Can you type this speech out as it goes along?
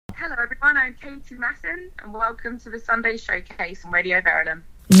Hello everyone, I'm Katie Masson and welcome to the Sunday Showcase on Radio Verulam.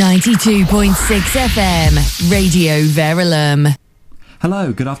 92.6 FM, Radio Verulam.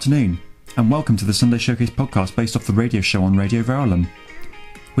 Hello, good afternoon, and welcome to the Sunday Showcase podcast based off the radio show on Radio Verulam.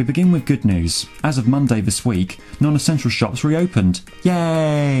 We begin with good news. As of Monday this week, non-essential shops reopened.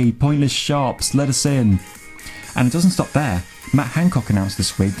 Yay! Pointless shops, let us in. And it doesn't stop there. Matt Hancock announced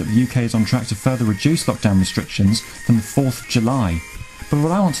this week that the UK is on track to further reduce lockdown restrictions from the 4th of July. But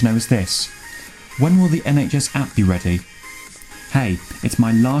what I want to know is this: when will the NHS app be ready? Hey, it's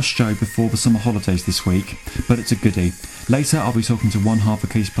my last show before the summer holidays this week, but it's a goodie. Later I'll be talking to one half of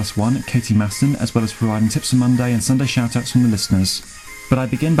Case Plus One, Katie Masson, as well as providing tips for Monday and Sunday shoutouts from the listeners. But I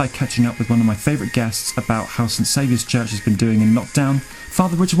begin by catching up with one of my favourite guests about how St Saviour's Church has been doing in lockdown.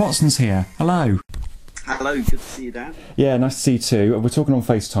 Father Richard Watson's here. Hello. Hello, good to see you, Dan. Yeah, nice to see you too. We're talking on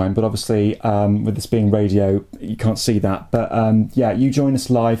FaceTime, but obviously with this being radio, you can't see that. But yeah, you join us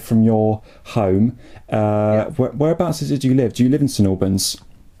live from your home. Whereabouts do you live? Do you live in St Albans?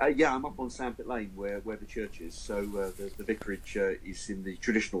 Yeah, I'm up on Sandpit Lane where the church is. So the vicarage is in the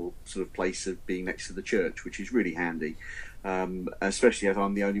traditional sort of place of being next to the church, which is really handy, especially as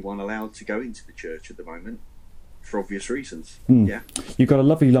I'm the only one allowed to go into the church at the moment, for obvious reasons. Yeah, you've got a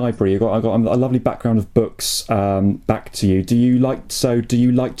lovely library. I've got a lovely background of books back to you. Do you like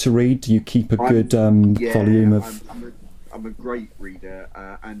to read? Do you keep a good volume of? I'm a great reader,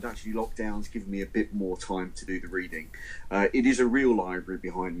 and actually lockdown's given me a bit more time to do the reading. It is a real library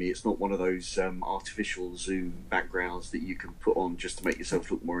behind me. It's not one of those artificial Zoom backgrounds that you can put on just to make yourself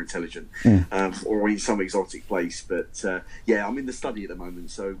look more intelligent, or in some exotic place. But yeah, I'm in the study at the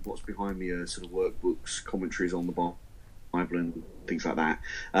moment, so what's behind me are sort of workbooks, commentaries on the Bible and things like that.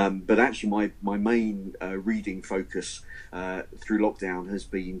 But actually my main reading focus through lockdown has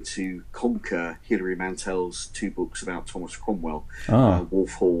been to conquer Hilary Mantel's two books about Thomas Cromwell,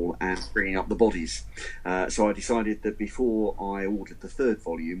 Wolf Hall and Bringing Up the Bodies. So I decided that before I ordered the third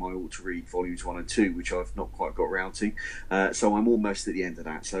volume, I ought to read volumes 1 and 2, which I've not quite got around to. So I'm almost at the end of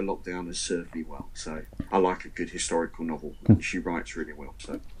that. So lockdown has served me well. So I like a good historical novel. She writes really well.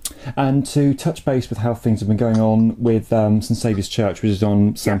 So. And to touch base with how things have been going on with St Saviour's Church, which is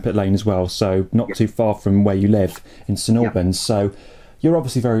on Sandpit Lane as well, so not too far from where you live in St Albans. So you're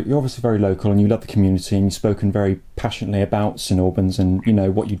obviously very local, and you love the community, and you've spoken very passionately about St Albans and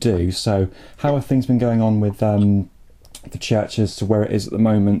what you do. So how have things been going on with the church as to where it is at the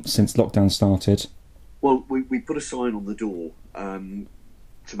moment since lockdown started? Well, we put a sign on the door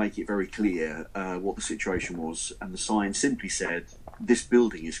to make it very clear what the situation was, and the sign simply said, "This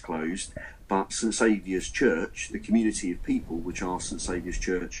building is closed, but St Saviour's Church, the community of people which are St Saviour's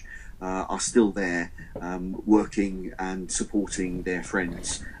Church, are still there, working and supporting their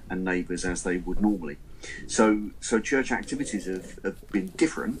friends and neighbours as they would normally." So church activities have been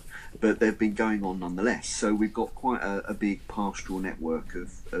different, but they've been going on nonetheless. So we've got quite a big pastoral network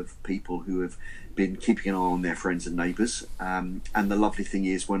of people who have been keeping an eye on their friends and neighbours. And the lovely thing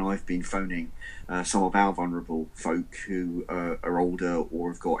is, when I've been phoning some of our vulnerable folk who are older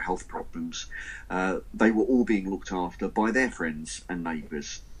or have got health problems, they were all being looked after by their friends and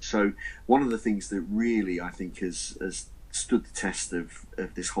neighbours. So one of the things that really, I think, has stood the test of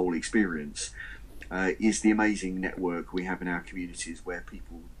this whole experience is the amazing network we have in our communities, where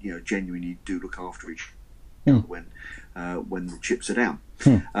people, genuinely do look after each other when the chips are down.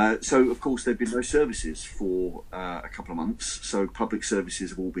 So, of course, there have been no services for a couple of months, so public services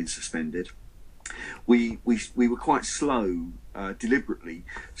have all been suspended. We were quite slow, deliberately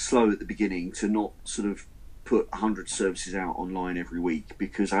slow at the beginning, to not sort of put 100 services out online every week,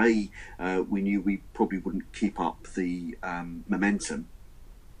 because we knew we probably wouldn't keep up the momentum.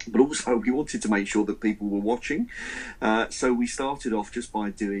 But also we wanted to make sure that people were watching. So we started off just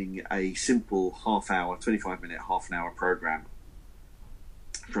by doing a simple 25-minute, half an hour programme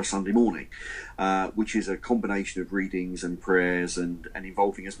for a Sunday morning, which is a combination of readings and prayers and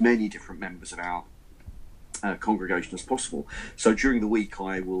involving as many different members of our congregation as possible. So during the week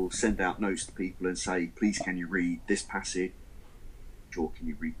I will send out notes to people and say, please can you read this passage, or can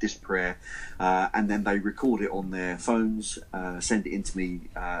you read this prayer, and then they record it on their phones, send it in to me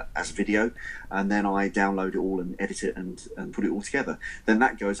as a video, and then I download it all and edit it and put it all together. Then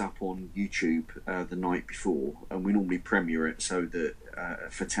that goes up on YouTube the night before, and we normally premiere it so that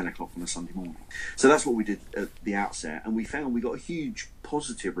for 10 o'clock on a Sunday morning. So that's what we did at the outset, and we found we got a huge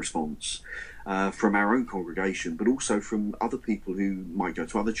positive response from our own congregation, but also from other people who might go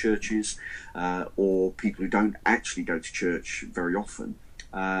to other churches, or people who don't actually go to church very often,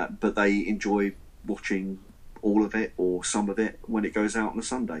 but they enjoy watching all of it or some of it when it goes out on a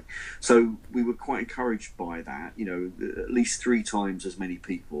Sunday. So we were quite encouraged by that. At least 3 times as many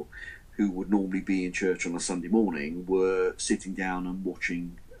people who would normally be in church on a Sunday morning were sitting down and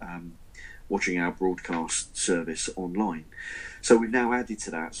watching our broadcast service online. So we've now added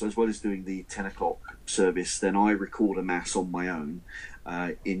to that. So as well as doing the 10 o'clock service, then I record a mass on my own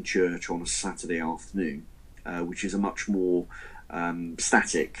in church on a Saturday afternoon, which is a much more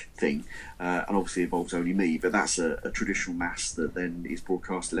static thing, and obviously involves only me, but that's a traditional mass that then is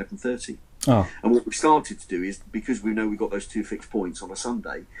broadcast 11:30. Oh. And what we started to do is, because we know we've got those 2 fixed points on a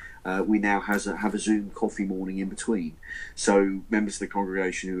Sunday, we now have a Zoom coffee morning in between. So members of the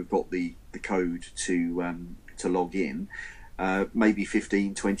congregation who have got the code to log in, maybe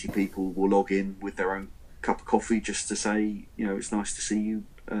 15, 20 people will log in with their own cup of coffee just to say, it's nice to see you,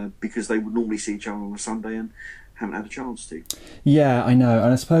 because they would normally see each other on a Sunday and haven't had a chance to. Yeah, I know,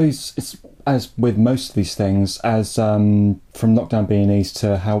 and I suppose it's as with most of these things, as from lockdown being eased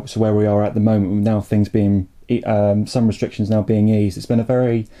to where we are at the moment, with now things being some restrictions now being eased. It's been a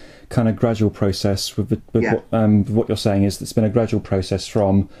very kind of gradual process. With what you're saying is it's been a gradual process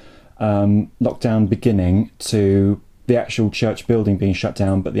from lockdown beginning to the actual church building being shut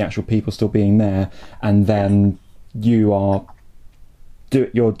down, but the actual people still being there, and then you're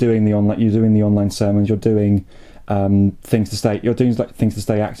doing the online sermons, you're doing things to stay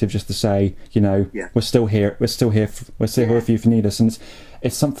active, just to say, we're still here if you need us. And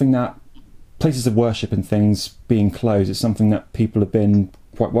it's something that places of worship and things being closed, it's something that people have been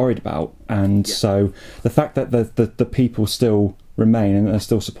quite worried about, and so the fact that the people still remain and are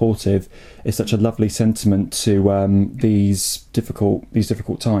still supportive is such a lovely sentiment to these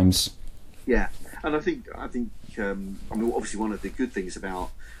difficult times. Yeah, and I think obviously one of the good things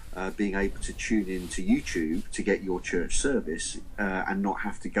about being able to tune in to YouTube to get your church service and not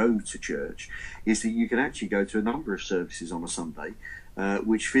have to go to church is that you can actually go to a number of services on a Sunday,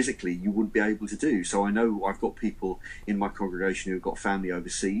 which physically you wouldn't be able to do. So I know I've got people in my congregation who've got family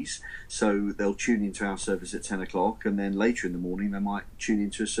overseas, so they'll tune into our service at 10 o'clock, and then later in the morning they might tune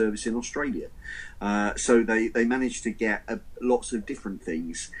into a service in Australia. So they manage to get lots of different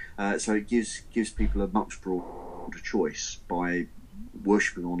things. So it gives people a much broader choice by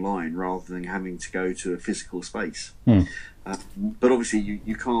worshipping online rather than having to go to a physical space. But obviously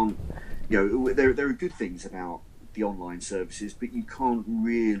you can't, there are good things about the online services, but you can't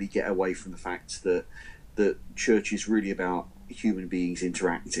really get away from the fact that church is really about human beings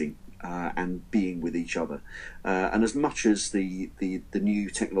interacting and being with each other. And as much as the new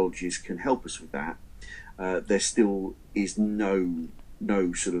technologies can help us with that, there still is no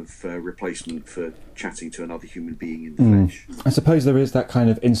sort of replacement for chatting to another human being in the flesh. I suppose there is that kind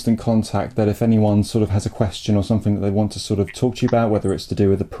of instant contact that if anyone sort of has a question or something that they want to sort of talk to you about, whether it's to do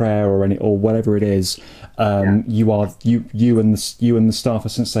with the prayer or whatever it is, you and the staff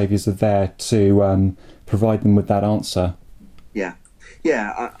of St Saviour's are there to provide them with that answer.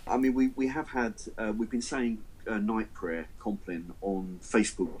 I mean, we have had we've been saying night prayer compline on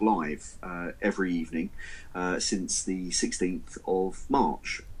Facebook Live every evening since the 16th of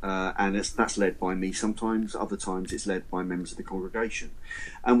March, and that's led by me sometimes, other times it's led by members of the congregation,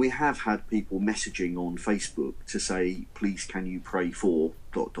 and we have had people messaging on Facebook to say, please can you pray for ...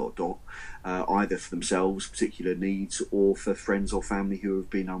 either for themselves, particular needs, or for friends or family who have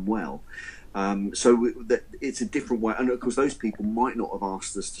been unwell. So it's a different way, and of course those people might not have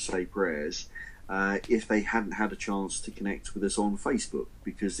asked us to say prayers if they hadn't had a chance to connect with us on Facebook,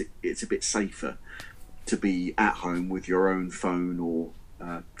 because it's a bit safer to be at home with your own phone or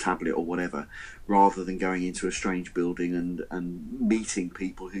tablet or whatever, rather than going into a strange building and meeting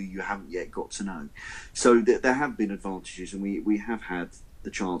people who you haven't yet got to know. So there have been advantages, and we have had the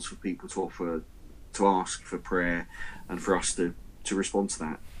chance for people to ask for prayer and for us to respond to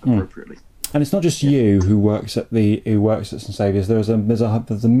that appropriately. And it's not just you who works at St Saviour's. There's a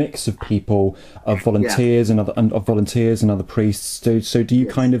mix of people, of volunteers and other priests. So do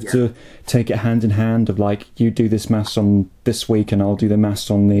you to take it hand in hand, of like, you do this mass on this week and I'll do the mass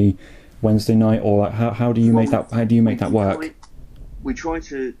on the Wednesday night, or like, how do you make that work? We try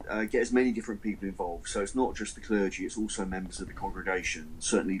to get as many different people involved. So it's not just the clergy; it's also members of the congregation,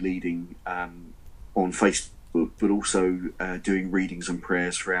 certainly leading on Facebook, but also doing readings and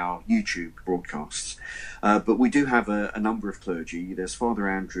prayers for our YouTube broadcasts. But we do have a number of clergy. There's Father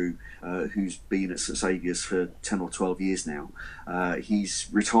Andrew, who's been at St Saviour's for 10 or 12 years now. He's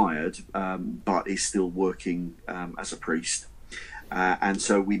retired, but is still working as a priest. And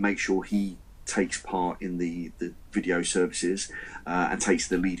so we make sure he takes part in the video services and takes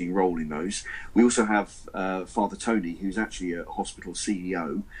the leading role in those. We also have Father Tony, who's actually a hospital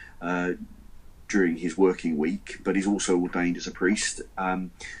CEO, during his working week, but he's also ordained as a priest.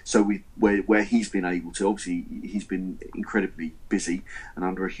 So where he's been able to, obviously he's been incredibly busy and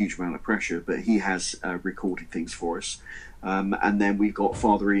under a huge amount of pressure, but he has recorded things for us. And then we've got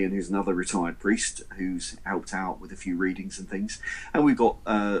Father Ian, who's another retired priest, who's helped out with a few readings and things. And we've got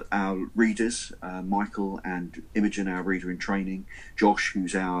our readers, Michael and Imogen, our reader in training, Josh,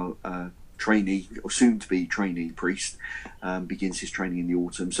 who's our trainee or soon-to-be trainee priest, begins his training in the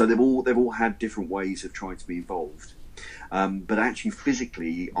autumn. So they've all had different ways of trying to be involved. But actually,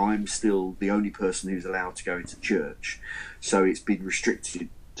 physically, I'm still the only person who's allowed to go into church. So it's been restricted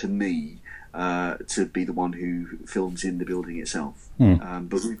to me to be the one who films in the building itself.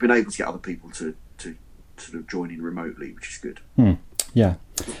 But we've been able to get other people to sort of join in remotely, which is good. Yeah.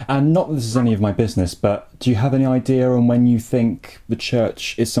 And not that this is any of my business, but do you have any idea on when you think the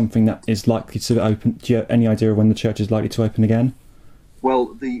church is something that is likely to open? Do you have any idea of when the church is likely to open again?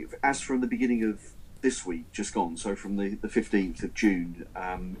 Well, as from the beginning of this week, just gone, so from the 15th of June,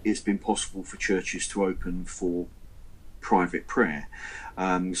 it's been possible for churches to open for private prayer.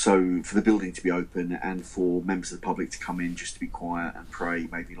 So for the building to be open and for members of the public to come in just to be quiet and pray,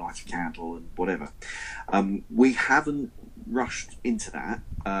 maybe light a candle and whatever. We haven't rushed into that,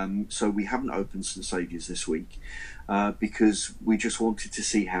 so we haven't opened St Saviour's this week because we just wanted to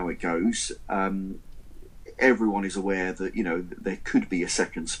see how it goes. Everyone is aware that there could be a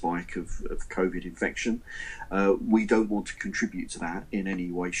second spike of COVID infection. We don't want to contribute to that in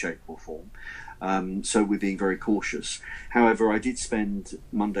any way, shape or form. So we're being very cautious. However, I did spend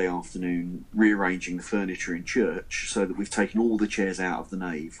Monday afternoon rearranging the furniture in church so that we've taken all the chairs out of the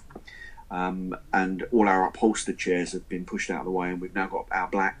nave, and all our upholstered chairs have been pushed out of the way, and we've now got our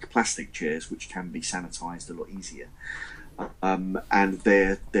black plastic chairs which can be sanitised a lot easier. And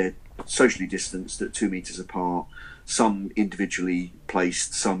they're socially distanced at 2 metres apart, some individually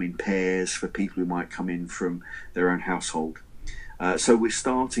placed, some in pairs for people who might come in from their own household. So we're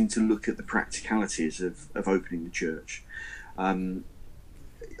starting to look at the practicalities of opening the church.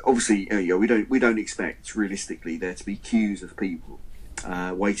 Obviously, we don't expect realistically there to be queues of people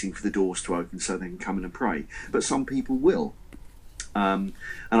waiting for the doors to open so they can come in and pray, but some people will. And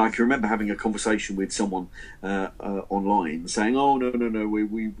I can remember having a conversation with someone online saying, "Oh no,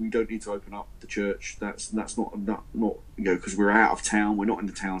 we don't need to open up the church. That's not because we're out of town. We're not in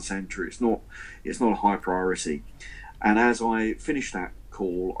the town centre. It's not a high priority." And as I finished that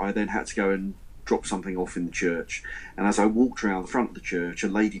call, I then had to go and drop something off in the church. And as I walked around the front of the church, a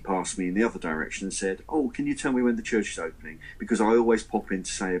lady passed me in the other direction and said, "Oh, can you tell me when the church is opening? Because I always pop in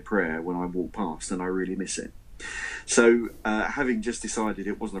to say a prayer when I walk past and I really miss it." So having just decided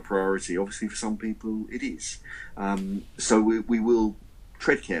it wasn't a priority, obviously for some people it is. So we will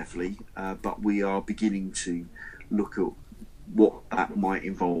tread carefully, but we are beginning to look at what that might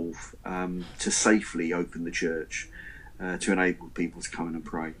involve to safely open the church, to enable people to come in and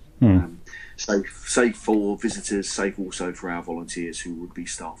pray. Safe for visitors, safe also for our volunteers who would be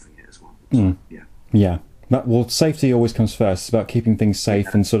staffing it as well. So, yeah. Well, safety always comes first. It's about keeping things safe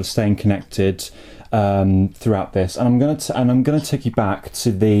and sort of staying connected throughout this. And I'm going to take you back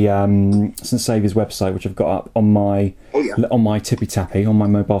to the St Saviour's website, which I've got up on my tippy tappy on my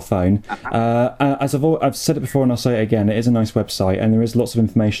mobile phone. As I've said it before and I'll say it again, it is a nice website, and there is lots of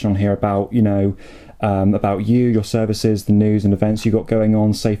information on here about about you, your services, the news and events you got going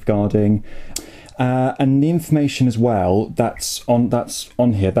on, safeguarding. And the information as well that's on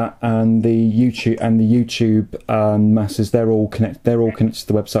here, that and the YouTube masses, they're all connected to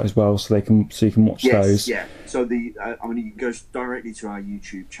the website as well, so you can watch those. Yeah. So you can go directly to our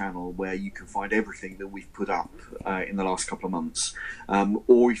YouTube channel where you can find everything that we've put up in the last couple of months,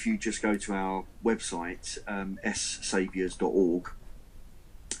 or if you just go to our website, ssaviours.org.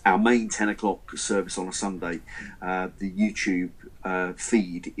 Our main 10 o'clock service on a Sunday, the YouTube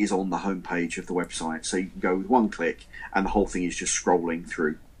feed is on the homepage of the website, so you can go with one click and the whole thing is just scrolling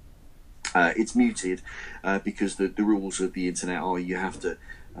through. It's muted because the rules of the internet are you have to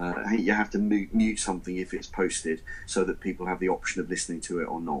mute something if it's posted so that people have the option of listening to it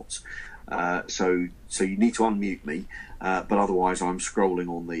or not. So you need to unmute me, but otherwise I'm scrolling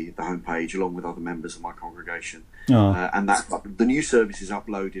on the homepage along with other members of my congregation. And the new service is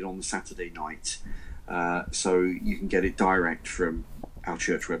uploaded on the Saturday night, so you can get it direct from our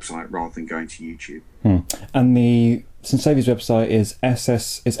church website rather than going to YouTube. And the St Saviour's website is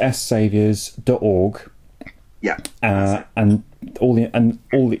ssaviours.org. Yeah. And all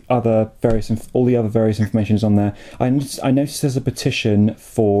the other various information is on there. I noticed there's a petition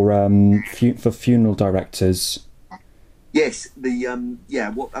for funeral directors. Yes,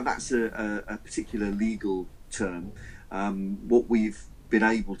 that's a particular legal term. What we've been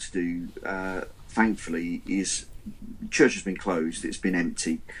able to do thankfully, is church has been closed, it's been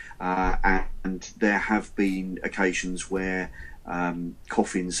empty, and there have been occasions where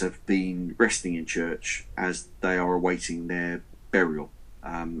coffins have been resting in church as they are awaiting their burial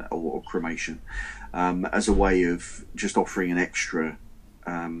or cremation, as a way of just offering an extra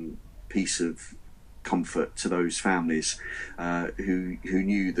piece of comfort to those families who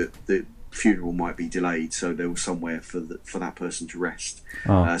knew that the funeral might be delayed, so there was somewhere for that person to rest.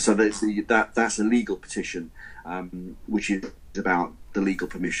 So that's a legal petition, which is about the legal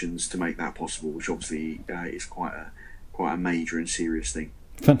permissions to make that possible, which obviously is quite a major and serious thing.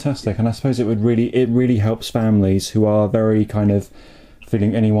 Fantastic. And I suppose it really helps families who are very kind of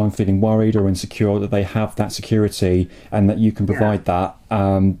feeling worried or insecure, that they have that security and that you can provide that.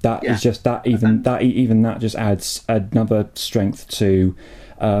 Is just that that just adds another strength to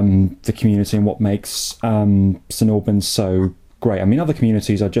the community and what makes St Albans so great. I mean, other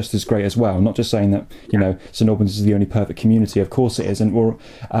communities are just as great as well. Not just saying that St Albans is the only perfect community. Of course it isn't.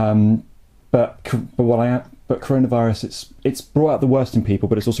 But coronavirus, it's brought out the worst in people,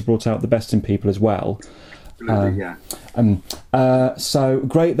 but it's also brought out the best in people as well. So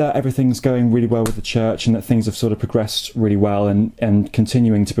great that everything's going really well with the church and that things have sort of progressed really well and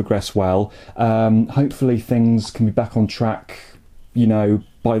continuing to progress well. Hopefully things can be back on track,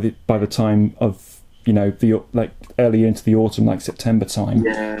 by the time of the early into the autumn, like September time.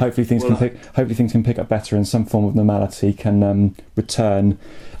 Hopefully things can pick up better and some form of normality can return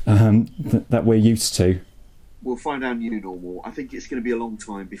that we're used to. We'll find our new normal. I think it's going to be a long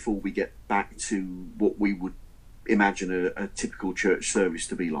time before we get back to what we would imagine a typical church service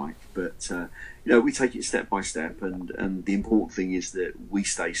to be like. But we take it step by step, and the important thing is that we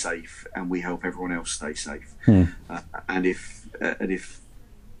stay safe and we help everyone else stay safe. And if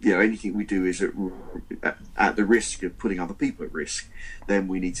anything we do is at the risk of putting other people at risk, then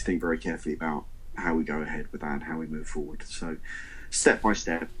we need to think very carefully about how we go ahead with that and how we move forward. So step by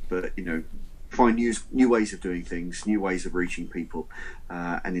step, but find new ways of doing things, new ways of reaching people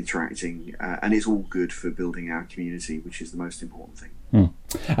and interacting, and it's all good for building our community, which is the most important thing.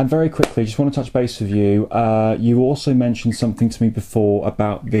 And very quickly, just want to touch base with you. You also mentioned something to me before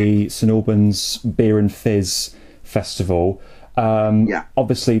about the St Albans Beer and Fizz Festival.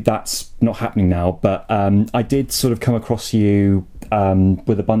 Obviously that's not happening now, but I did sort of come across you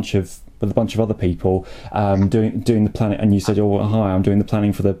with a bunch of other people doing the planning, and you said, "Oh, hi, I'm doing the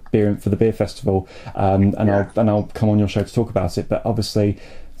planning for the beer festival, and I'll come on your show to talk about it." But obviously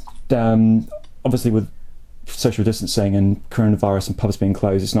with social distancing and coronavirus and pubs being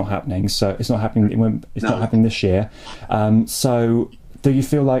closed, it's not happening. So it's not happening. Not happening this year. So do you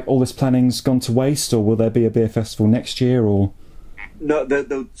feel like all this planning's gone to waste, or will there be a beer festival next year? Or no,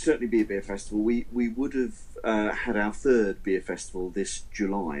 there'll certainly be a beer festival. We would have had our third beer festival this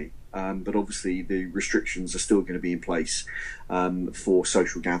July. But obviously the restrictions are still going to be in place for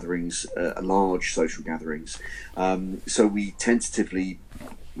social gatherings, large social gatherings. So we tentatively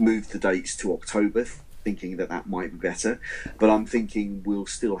moved the dates to October, thinking that might be better. But I'm thinking we'll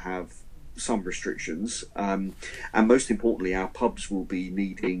still have some restrictions. And most importantly, our pubs will be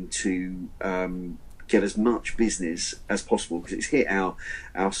needing to get as much business as possible, because it's hit our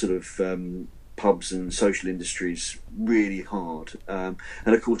sort of pubs and social industries really hard, and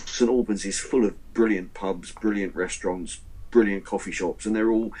of course St Albans is full of brilliant pubs, brilliant restaurants, brilliant coffee shops, and they're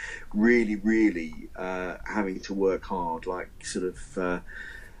all really having to work hard, like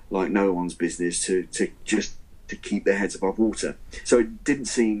no one's business, to keep their heads above water. So it didn't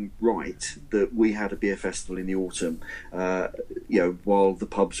seem right that we had a beer festival in the autumn, while the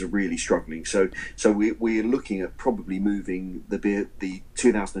pubs are really struggling. So we're looking at probably moving the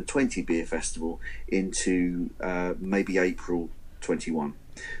 2020 beer festival into maybe April 21.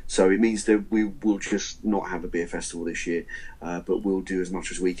 So it means that we will just not have a beer festival this year, but we'll do as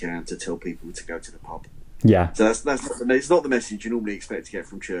much as we can to tell people to go to the pub. Yeah. So it's not the message you normally expect to get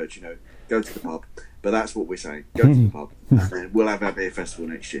from church, go to the pub. But that's what we're saying. Go to the pub, and then we'll have our beer festival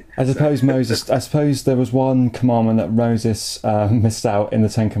next year. I suppose there was one commandment that Moses missed out in the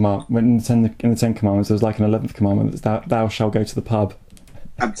Ten Commandments. In the Ten Commandments, there was like an 11th commandment: "Thou shalt go to the pub."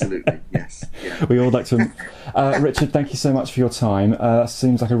 Absolutely, yes. Yeah. We all like to. Richard, thank you so much for your time. That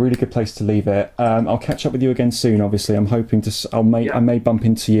seems like a really good place to leave it. I'll catch up with you again soon. Obviously, I'm hoping to. I may bump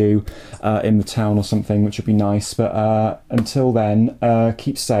into you in the town or something, which would be nice. But until then,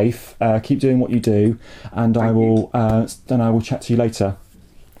 keep safe. Keep doing what you do, and I will chat to you later.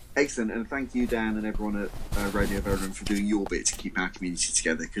 Excellent, and thank you, Dan, and everyone at Radio Verulam for doing your bit to keep our community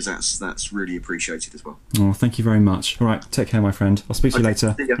together, because that's really appreciated as well. Oh, thank you very much. All right, take care, my friend. I'll speak to you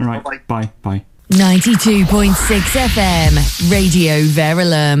later. All right, bye. 92.6 FM, Radio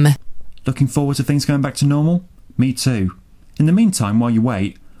Verulam. Looking forward to things going back to normal? Me too. In the meantime, while you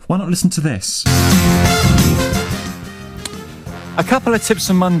wait, why not listen to this? A couple of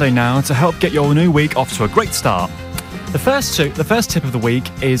tips on Monday now to help get your new week off to a great start. The first tip of the week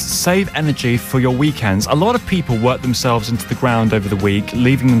is save energy for your weekends. A lot of people work themselves into the ground over the week,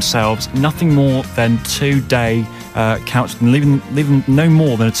 leaving themselves nothing more than leaving no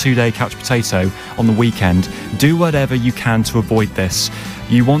more than a 2-day couch potato on the weekend. Do whatever you can to avoid this.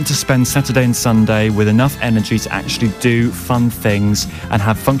 You want to spend Saturday and Sunday with enough energy to actually do fun things and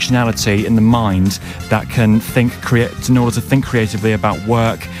have functionality in the mind that can in order to think creatively about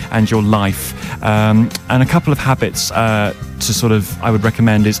work and your life. And a couple of habits I would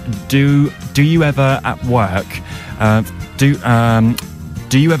recommend is do you ever at work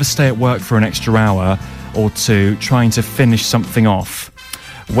do you ever stay at work for an extra hour or two trying to finish something off?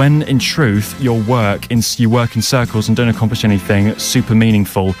 When in truth you work in circles and don't accomplish anything super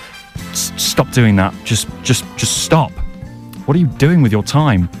meaningful, stop doing that. Just stop. What are you doing with your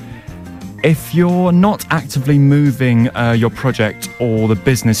time? If you're not actively moving your project or the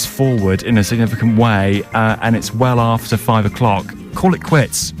business forward in a significant way, and it's well after 5 o'clock, call it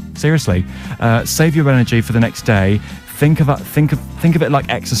quits. Seriously, save your energy for the next day. Think of it like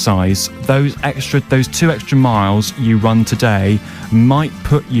exercise. Those 2 extra miles you run today might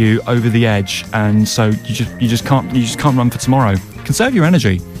put you over the edge, and so you just can't run for tomorrow. Conserve your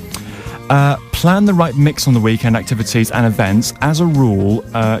energy. Plan the right mix on the weekend activities and events. As a rule,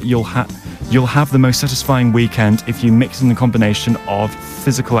 you'll have the most satisfying weekend if you mix in the combination of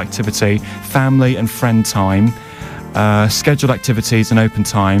physical activity, family and friend time, scheduled activities and open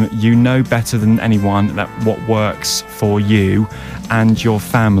time. You know better than anyone that what works for you and your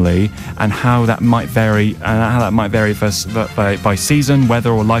family, and how that might vary by season, weather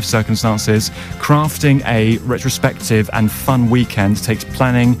or life circumstances. Crafting a retrospective and fun weekend takes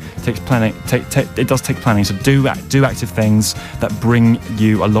planning. It does take planning. So do active things that bring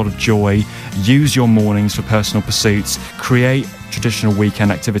you a lot of joy. Use your mornings for personal pursuits. Create traditional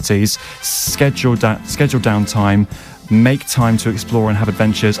weekend activities. Schedule downtime. Make time to explore and have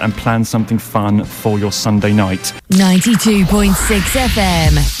adventures, and plan something fun for your Sunday night. 92.6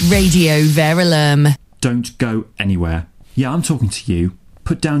 FM, Radio Verulam. Don't go anywhere. Yeah, I'm talking to you.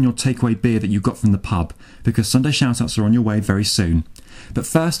 Put down your takeaway beer that you got from the pub, because Sunday Shoutouts are on your way very soon. But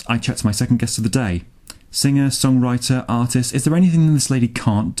first, I chat to my second guest of the day. Singer, songwriter, artist. Is there anything this lady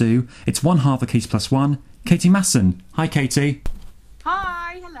can't do? It's one half of Katie Plus One, Katie Masson. Hi, Katie.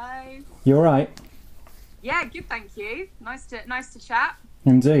 Hi, hello. You all right? Yeah, good, thank you. Nice to chat.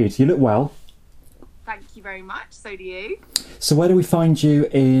 Indeed. You look well. Thank you very much. So do you. So where do we find you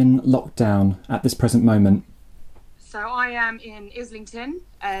in lockdown at this present moment? So I am in Islington.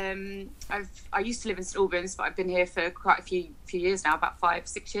 I used to live in St Albans, but I've been here for quite a few years now, about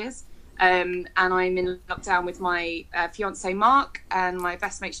 5-6 years. And I'm in lockdown with my fiance Mark and my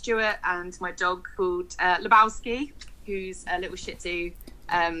best mate Stuart and my dog called Lebowski, who's a little Shih Tzu,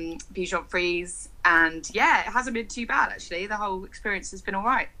 Bichon Frise. And yeah, it hasn't been too bad actually. The whole experience has been all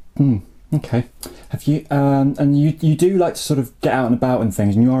right. Okay. Have you and you do like to sort of get out and about and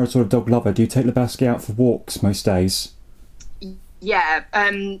things, and you are a sort of dog lover. Do you take Lebowski out for walks most days? Yeah,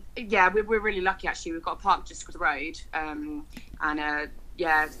 we're really lucky actually. We've got a park just across the road,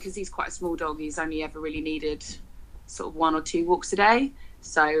 because he's quite a small dog. He's only ever really needed sort of 1 or 2 walks a day.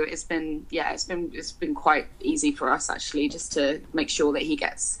 So it's been quite easy for us actually, just to make sure that he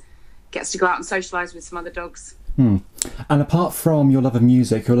gets to go out and socialise with some other dogs. And apart from your love of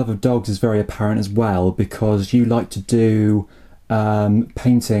music, your love of dogs is very apparent as well, because you like to do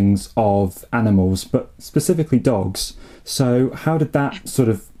paintings of animals, but specifically dogs. So how did that sort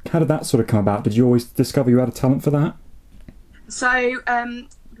of come about? Did you always discover you had a talent for that? So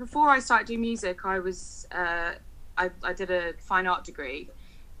before I started doing music, I was I did a fine art degree.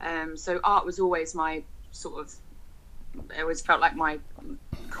 So art was always my sort of, it always felt like my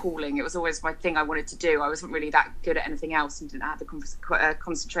calling. It was always my thing I wanted to do. I wasn't really that good at anything else and didn't have the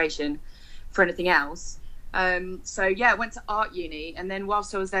concentration for anything else. So yeah, I went to art uni, and then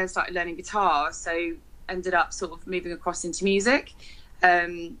whilst I was there I started learning guitar, so ended up sort of moving across into music.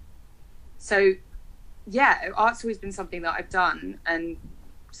 So yeah, art's always been something that I've done and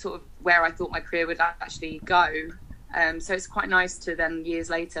sort of where I thought my career would actually go. So it's quite nice to then years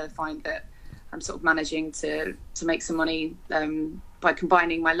later find that I'm sort of managing to make some money by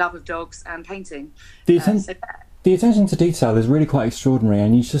combining my love of dogs and painting. The attention to detail is really quite extraordinary,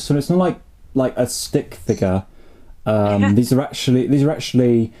 and you just sort of, it's not like a stick figure. These are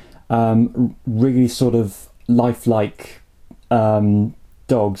actually really sort of lifelike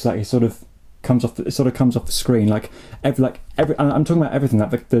dogs. Like, you sort of, comes off. It sort of comes off the screen, like every. I'm talking about everything,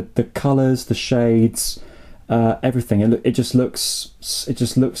 like the colours, the shades, everything. It just looks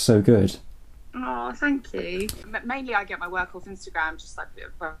so good. Oh, thank you. Mainly, I get my work off Instagram, just like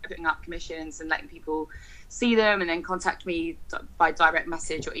putting up commissions and letting people see them, and then contact me by direct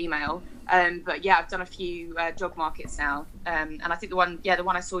message or email. But yeah, I've done a few job markets now, and I think the one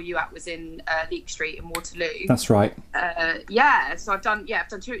I saw you at was in Leek Street in Waterloo. That's right. So I've done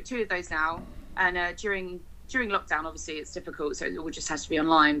two of those now, and during lockdown, obviously it's difficult, so it all just has to be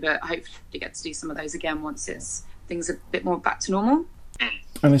online. But hopefully, get to do some of those again once things are a bit more back to normal.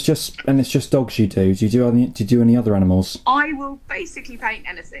 And it's just dogs you do. Do you do any other animals? I will basically paint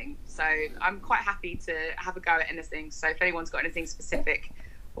anything, so I'm quite happy to have a go at anything. So if anyone's got anything specific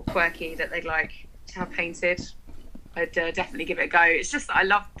or quirky that they'd like to have painted, I'd definitely give it a go. It's just that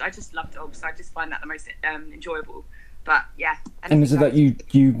I just love dogs. I just find that the most enjoyable. But yeah. And is it that you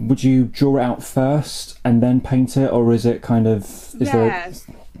would you draw it out first and then paint it, or is it kind of yeah,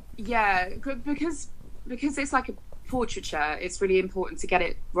 because it's like a portraiture, it's really important to get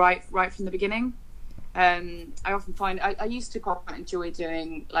it right from the beginning. I often find I used to quite enjoy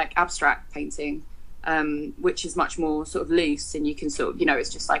doing like abstract painting, which is much more sort of loose, and you can sort of, it's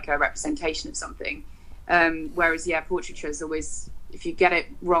just like a representation of something. Whereas portraiture is always, if you get it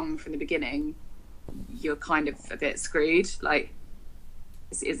wrong from the beginning, you're kind of a bit screwed. Like,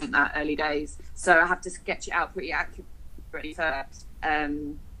 this isn't that early days, so I have to sketch it out pretty accurately first.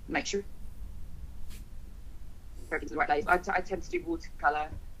 Make sure the right layers. I tend to do watercolor,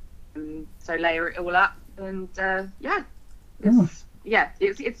 so layer it all up, and it's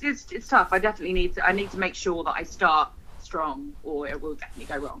tough. I definitely need to make sure that I start strong, or it will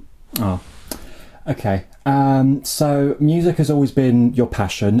definitely go wrong. Oh, okay. So music has always been your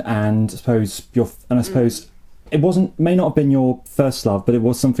passion, and I suppose it may not have been your first love, but it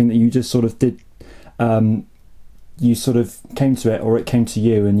was something that you just sort of did. You sort of came to it, or it came to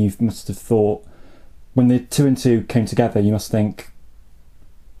you, and you must have thought, when the two and two came together, you must think,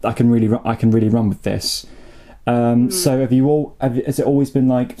 I can really run with this. So has it always been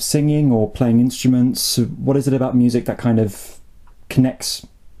like singing or playing instruments? What is it about music that kind of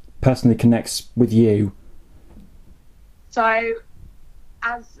personally connects with you? So,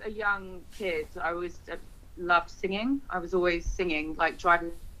 as a young kid, I always loved singing. I was always singing, like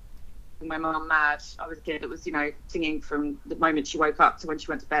driving my mum mad. I was a kid that was, singing from the moment she woke up to when she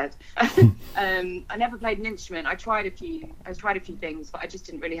went to bed. I never played an instrument. I tried a few things, but I just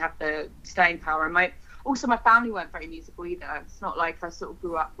didn't really have the staying power. And my family weren't very musical either. It's not like I sort of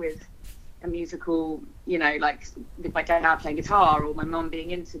grew up with a musical, like with my dad playing guitar or my mum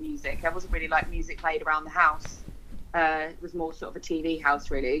being into music. I wasn't really like music played around the house. It was more sort of a TV house,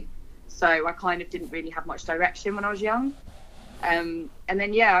 really. So I kind of didn't really have much direction when I was young. And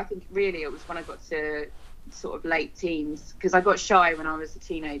then, I think really it was when I got to sort of late teens, because I got shy when I was a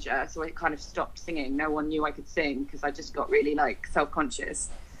teenager, so I kind of stopped singing. No one knew I could sing because I just got really like self-conscious.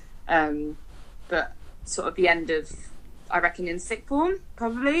 But sort of the end of, I reckon, in sixth form,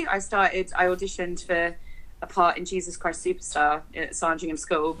 probably, I auditioned for a part in Jesus Christ Superstar at Sandringham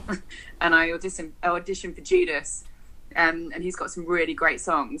School, and I auditioned for Judas, and he's got some really great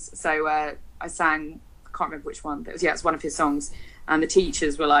songs. So I sang, I can't remember which one, but it's one of his songs, and the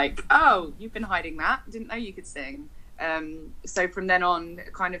teachers were like, "Oh, you've been hiding that, didn't know you could sing." So from then on,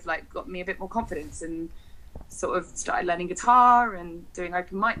 it kind of like got me a bit more confidence, and sort of started learning guitar and doing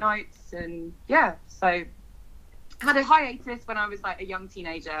open mic nights, and so I had a hiatus when I was like a young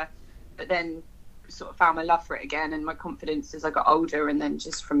teenager, but then sort of found my love for it again, and my confidence as I got older, and then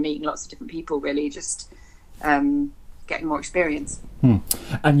just from meeting lots of different people, really just getting more experience.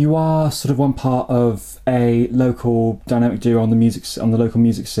 And you are sort of one part of a local dynamic duo on the local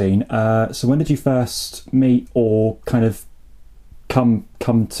music scene. So when did you first meet, or kind of come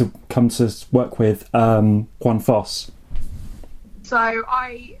to work with Juan Foss? So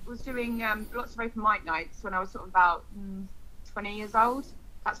I was doing lots of open mic nights when I was sort of about 20 years old.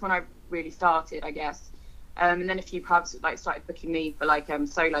 That's when I really started, I guess. And then a few pubs like started booking me for like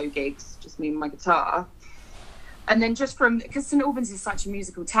solo gigs, just me and my guitar. And then just because St Albans is such a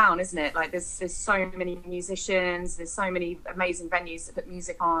musical town, isn't it? Like there's so many musicians, there's so many amazing venues that put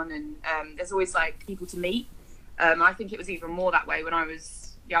music on, and there's always like people to meet. I think it was even more that way when I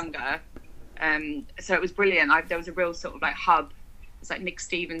was younger. So it was brilliant. There was a real sort of like hub. It's like Nick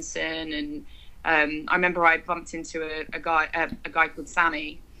Stevenson, and I remember I bumped into a guy called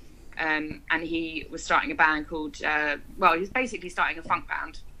Sammy, and he was starting a band called he was basically starting a funk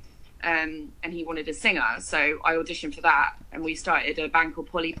band. And he wanted a singer, so I auditioned for that, and we started a band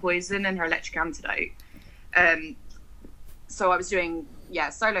called Polly Poison and her Electric Antidote. So I was doing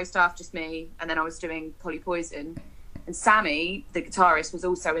solo stuff, just me. And then I was doing Polly Poison. And Sammy, the guitarist, was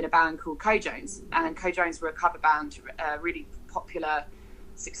also in a band called Co Jones. And Co Jones were a cover band, a really popular,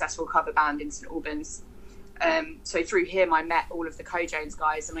 successful cover band in St Albans. So through him, I met all of the Co Jones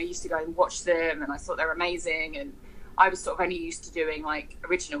guys, and I used to go and watch them, and I thought they were amazing. And I was sort of only used to doing like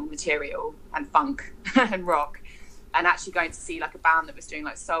original material and funk and rock. And actually going to see like a band that was doing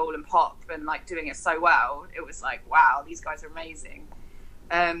like soul and pop and like doing it so well, it was like, wow, these guys are amazing.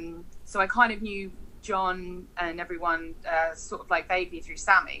 So I kind of knew John and everyone sort of like vaguely through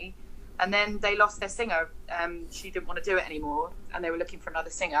Sammy, and then they lost their singer. She didn't want to do it anymore, and they were looking for another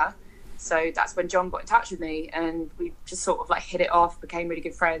singer. So that's when John got in touch with me, and we just sort of like hit it off, became really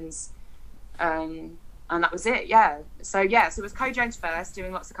good friends, and that was it. So it was Co Jones first,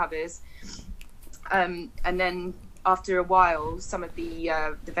 doing lots of covers, and then after a while, some of the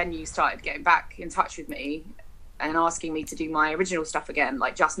venues started getting back in touch with me and asking me to do my original stuff again,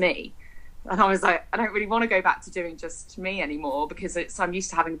 like just me. And I was like, I don't really want to go back to doing just me anymore, because I'm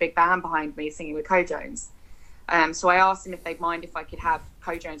used to having a big band behind me singing with Co Jones. So I asked them if they'd mind if I could have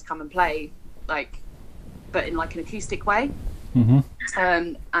Co Jones come and play, but in like an acoustic way. Mm-hmm.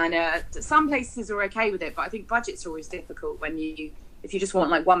 And some places are okay with it, but I think budgets are always difficult if you just want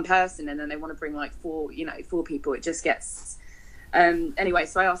like one person and then they want to bring like four people, it just gets anyway.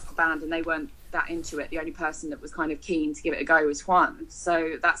 So I asked the band and they weren't that into it. The only person that was kind of keen to give it a go was Juan.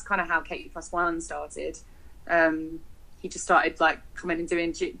 So that's kind of how Katie Plus One started. He just started like coming and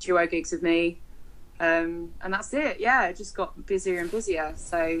doing duo gigs with me, and that's it. It just got busier and busier.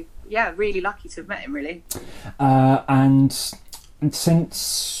 So really lucky to have met him, really. And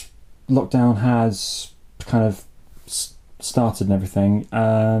since lockdown has kind of started and everything,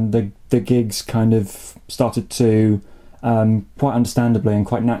 the gigs kind of started to quite understandably and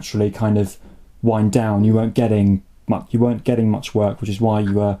quite naturally kind of wind down. You weren't getting much work, which is why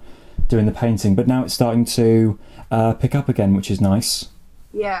you were doing the painting, but now it's starting to pick up again, which is nice.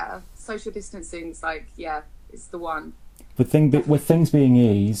 Social distancing's like it's the one. With things being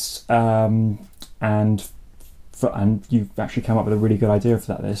eased, and you've actually come up with a really good idea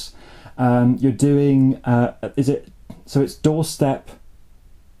for this. You're doing it's doorstep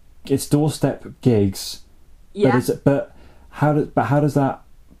gigs. But how does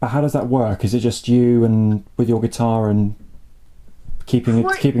that work? Is it just you and with your guitar and keeping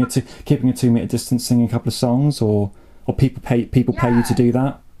a 2 meter distance, singing a couple of songs, or people pay you to do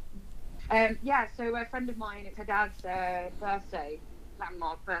that? So a friend of mine, it's her dad's birthday,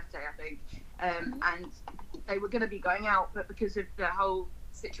 landmark birthday, I think, and they were going to be going out, but because of the whole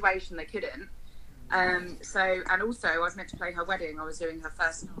situation, they couldn't. And also I was meant to play her wedding. I was doing her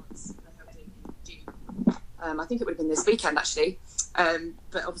first dance for her wedding in June. I think it would have been this weekend actually,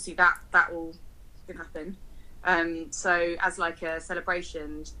 but obviously that all didn't happen. So as like a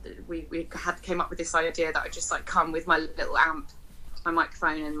celebration, we came up with this idea that I'd just like come with my little amp, my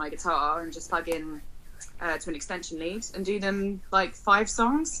microphone and my guitar, and just plug in to an extension lead and do them like 5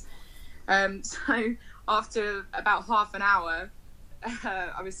 songs. So after about half an hour,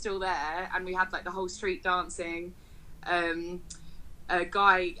 I was still there, and we had like the whole street dancing. A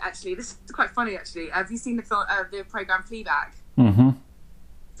guy, actually, this is quite funny actually. Have you seen the program Fleabag? Mm-hmm.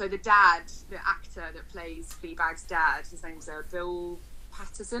 So the actor that plays Fleabag's dad, his name's Bill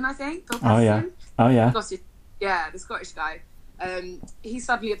Patterson, I think. Bill Patterson. Oh yeah. The Scottish guy. He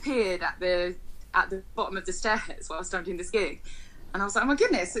suddenly appeared at the bottom of the stairs whilst I'm doing this gig. And I was like, oh my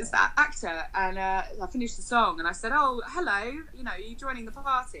goodness, it's that actor. And I finished the song and I said, oh, hello, are you joining the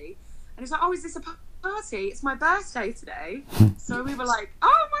party? And he's like, oh, is this a party? It's my birthday today. So we were like,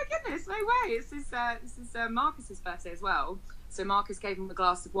 oh my goodness, no way. This is Marcus's birthday as well. So Marcus gave him a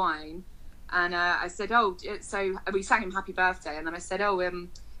glass of wine. And I said, so we sang him happy birthday. And then I said,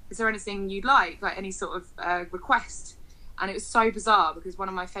 is there anything you'd like any sort of request? And it was so bizarre because one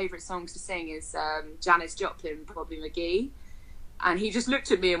of my favourite songs to sing is Janis Joplin, Bobby McGee. And he just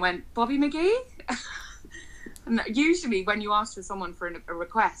looked at me and went, Bobby McGee? And usually when you ask for someone for a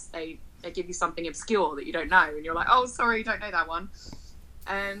request, they give you something obscure that you don't know. And you're like, oh, sorry, don't know that one.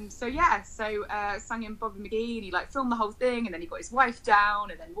 Sang him Bobby McGee, and he filmed the whole thing. And then he got his wife down,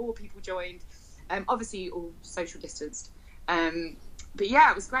 and then more people joined. Obviously all social distanced. But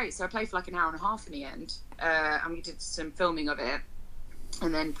yeah, it was great. So I played for an hour and a half in the end. And we did some filming of it.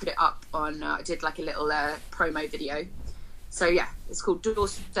 And then put it up on, I did a little promo video. So yeah, it's called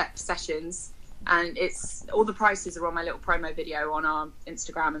Doorstep Sessions, and it's all the prices are on my little promo video on our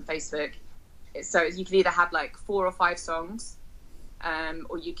Instagram and Facebook. So you can either have 4 or 5 songs,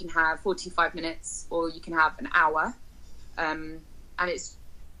 or you can have 45 minutes, or you can have an hour, and it's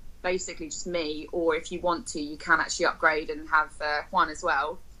basically just me, or if you want to, you can actually upgrade and have Juan as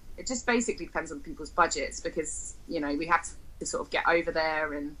well. It just basically depends on people's budgets, because we have to sort of get over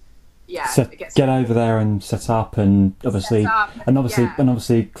there and get over there and set up and obviously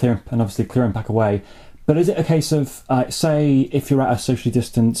clear and pack away. But is it a case of say if you're at a socially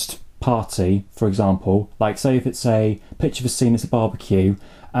distanced party, for example, like say if it's a picture of a scene, it's a barbecue,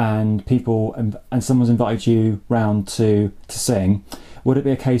 and people and someone's invited you round to sing, would it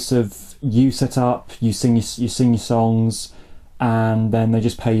be a case of you set up, you sing your songs, and then they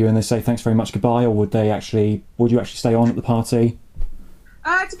just pay you and they say thanks very much, goodbye, or would you actually stay on at the party?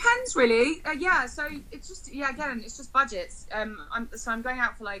 It depends really. So it's just again, it's just budgets. I'm going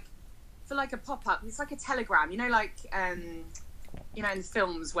out for like a pop-up. It's like a telegram, like in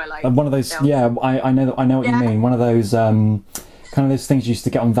films where like one of those. I know what you mean. One of those kind of those things you used to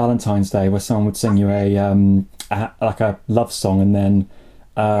get on Valentine's Day, where someone would sing you a love song, and then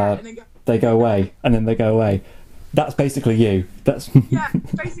they go away, and then they go away. That's basically you. That's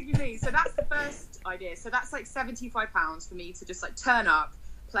basically me. So that's the first idea. So that's like £75 for me to just like turn up,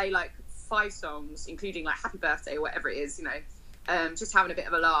 play like 5 songs, including like Happy Birthday or whatever it is, just having a bit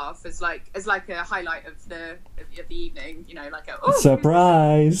of a laugh as like a highlight of the evening, like a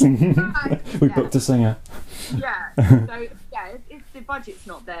surprise. We booked a singer. So if the budget's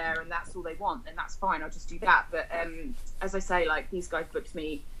not there and that's all they want, then that's fine, I'll just do that. But as I say, like these guys booked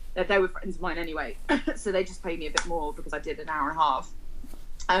me, they were friends of mine anyway, so they just paid me a bit more because I did an hour and a half.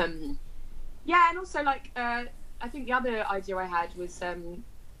 And also like I think the other idea I had was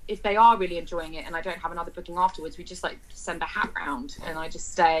if they are really enjoying it and I don't have another booking afterwards, we just like send a hat round and I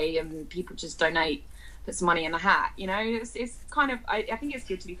just stay and people just donate, put some money in the hat. It's kind of I think it's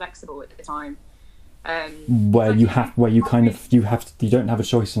good to be flexible at the time. You don't have a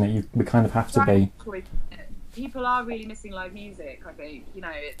choice in it. You kind of have to be. People are really missing live music. I think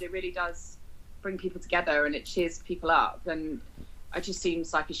it really does bring people together and it cheers people up, and it just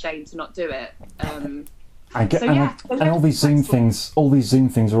seems like a shame to not do it. And all these Zoom things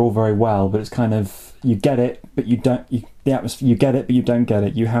are all very well, but it's kind of you get it, but you don't. The atmosphere, you get it, but you don't get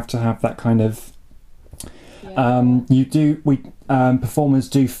it. You have to have that kind of. Performers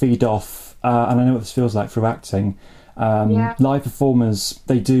do feed off, and I know what this feels like through acting. Live performers,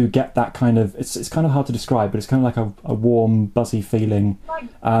 they do get that kind of. It's kind of hard to describe, but it's kind of like a warm, buzzy feeling.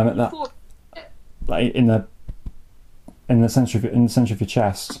 Like in the center of your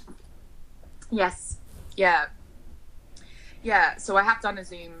chest. Yes. So I have done a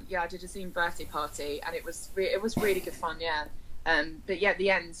Zoom. I did a Zoom birthday party, and it was really good fun. But at the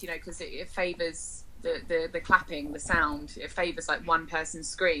end, because it favours the clapping, the sound. It favours like one person's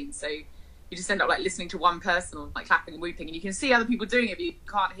screen, so you just end up like listening to one person like clapping and whooping, and you can see other people doing it, but you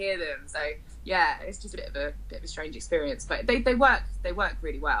can't hear them. So it's just a bit of a strange experience, but they work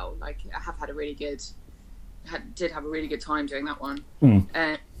really well. Like I have had did have a really good time doing that one.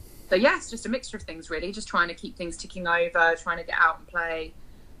 So it's just a mixture of things really, just trying to keep things ticking over, trying to get out and play.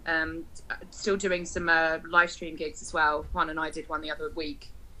 Still doing some live stream gigs as well. Juan and I did one the other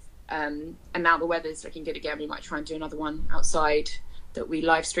week, and now the weather's looking good again. We might try and do another one outside that we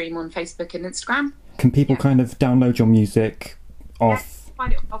live stream on Facebook and Instagram. Can people kind of download your music off?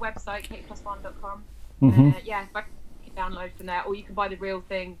 Find it on our website, kate+1.com. You can download from there, or you can buy the real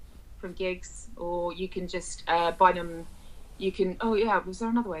thing from gigs, or you can just buy them. You can. Was there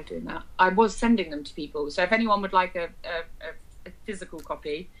another way of doing that? I was sending them to people. So if anyone would like a physical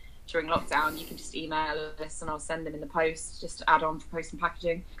copy during lockdown, you can just email us and I'll send them in the post, just to add on for post and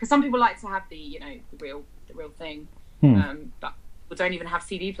packaging. Because some people like to have the real thing, but we don't even have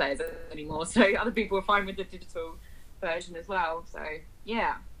CD players anymore. So other people are fine with the digital version as well. So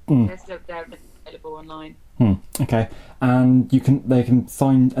they're available online. Okay, and they can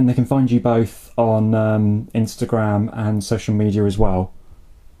find you both on Instagram and social media as well.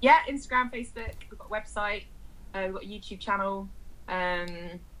 Yeah, Instagram, Facebook. We've got a website. We've got a YouTube channel.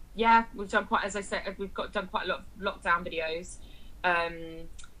 We've done quite a lot of lockdown videos.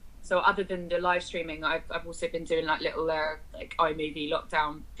 So other than the live streaming, I've also been doing like little like iMovie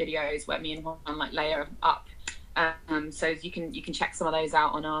lockdown videos where me and Juan like layer up. So you can check some of those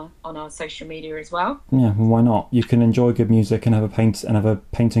out on our social media as well. Yeah, well, why not? You can enjoy good music and have a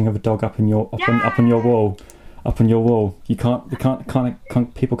painting of a dog up on your wall. You can't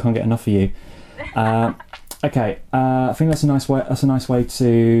people can't get enough of you. Okay, I think that's a nice way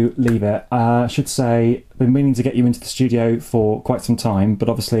to leave it. I should say, I've been meaning to get you into the studio for quite some time, but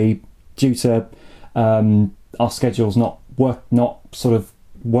obviously due to our schedules not sort of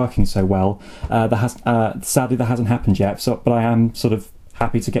working so well, sadly that hasn't happened yet. But I am sort of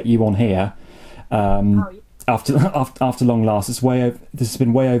happy to get you on here. after long last. This has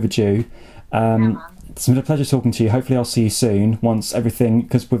been way overdue. It's been a pleasure talking to you. Hopefully I'll see you soon once everything,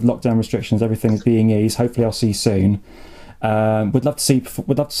 because with lockdown restrictions everything is being eased. Hopefully I'll see you soon. Would love to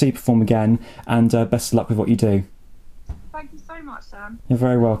see you perform again, and best of luck with what you do. Thank you so much, Sam. You're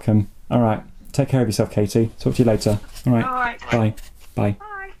very welcome. All right, take care of yourself, Katie. Talk to you later. All right. All right. Bye. Bye.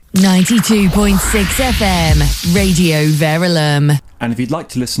 92.6 FM, Radio Verulam. And if you'd like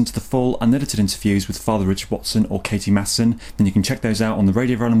to listen to the full unedited interviews with Father Richard Watson or Katie Masson, then you can check those out on the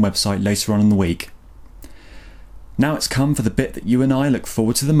Radio Verulam website later on in the week. Now it's come for the bit that you and I look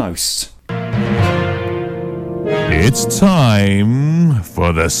forward to the most. It's time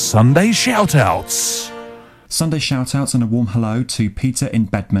for the Sunday Shoutouts. Sunday Shoutouts and a warm hello to Peter in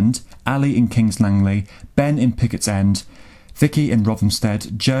Bedmond, Ali in Kings Langley, Ben in Pickett's End, Vicky in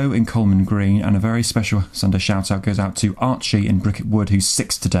Rothamsted, Joe in Coleman Green, and a very special Sunday shout-out goes out to Archie in Bricket Wood, who's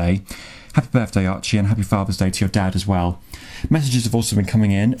 6 today. Happy birthday, Archie, and happy Father's Day to your dad as well. Messages have also been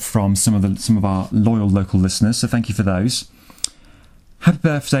coming in from some of our loyal local listeners, so thank you for those. Happy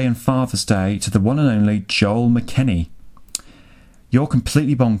birthday and Father's Day to the one and only Joel McKinney. You're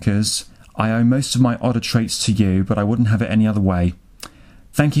completely bonkers. I owe most of my odder traits to you, but I wouldn't have it any other way.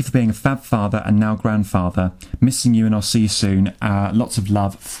 Thank you for being a fab father and now grandfather. Missing you, and I'll see you soon. Lots of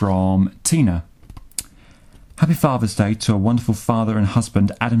love from Tina. Happy Father's Day to a wonderful father and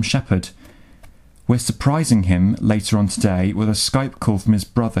husband, Adam Shepherd. We're surprising him later on today with a Skype call from his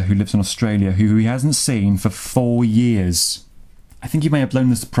brother who lives in Australia, who he hasn't seen for 4 years. I think you may have blown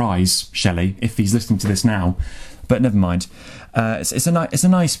the surprise, Shelley, if he's listening to this now. But never mind. It's a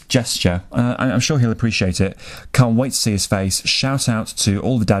nice gesture. I'm sure he'll appreciate it. Can't wait to see his face. Shout out to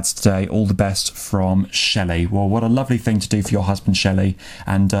all the dads today. All the best from Shelley. Well, what a lovely thing to do for your husband, Shelley.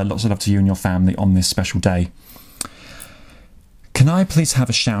 And lots of love to you and your family on this special day. Can I please have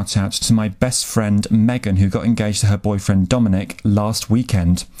a shout out to my best friend Megan, who got engaged to her boyfriend Dominic last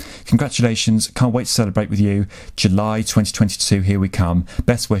weekend? Congratulations, can't wait to celebrate with you. July 2022, here we come.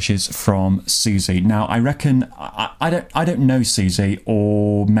 Best wishes from Susie. Now, I reckon I don't know Susie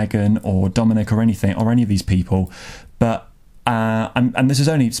or Megan or Dominic or anything or any of these people, but and this is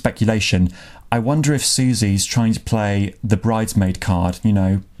only speculation. I wonder if Susie's trying to play the bridesmaid card. You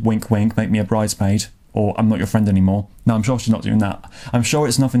know, wink, wink, make me a bridesmaid. Or I'm not your friend anymore. No, I'm sure she's not doing that. I'm sure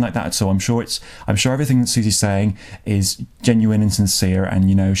it's nothing like that at all. I'm sure everything that Susie's saying is genuine and sincere, and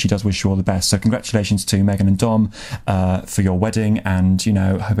you know she does wish you all the best. So congratulations to Megan and Dom for your wedding, and you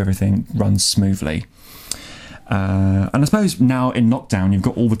know hope everything runs smoothly. And I suppose now in lockdown you've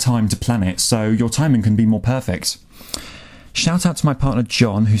got all the time to plan it, so your timing can be more perfect. Shout out to my partner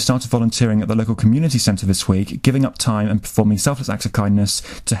John, who started volunteering at the local community centre this week, giving up time and performing selfless acts of kindness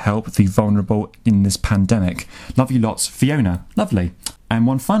to help the vulnerable in this pandemic. Love you lots, Fiona. Lovely. And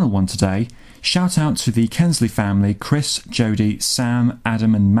one final one today. Shout out to the Kensley family, Chris, Jodie, Sam,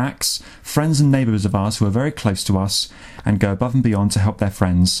 Adam and Max, friends and neighbours of ours who are very close to us and go above and beyond to help their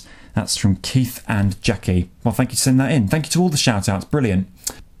friends. That's from Keith and Jackie. Well, thank you for sending that in. Thank you to all the shout outs. Brilliant.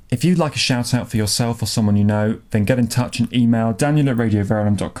 If you'd like a shout out for yourself or someone you know, then get in touch and email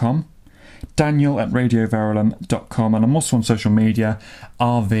daniel@radioverulam.com, daniel@radioverulam.com, and I'm also on social media,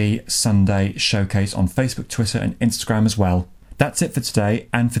 RV Sunday Showcase on Facebook, Twitter and Instagram as well. That's it for today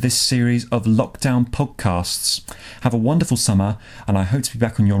and for this series of lockdown podcasts. Have a wonderful summer, and I hope to be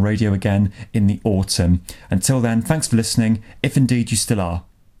back on your radio again in the autumn. Until then, thanks for listening, if indeed you still are.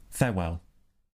 Farewell.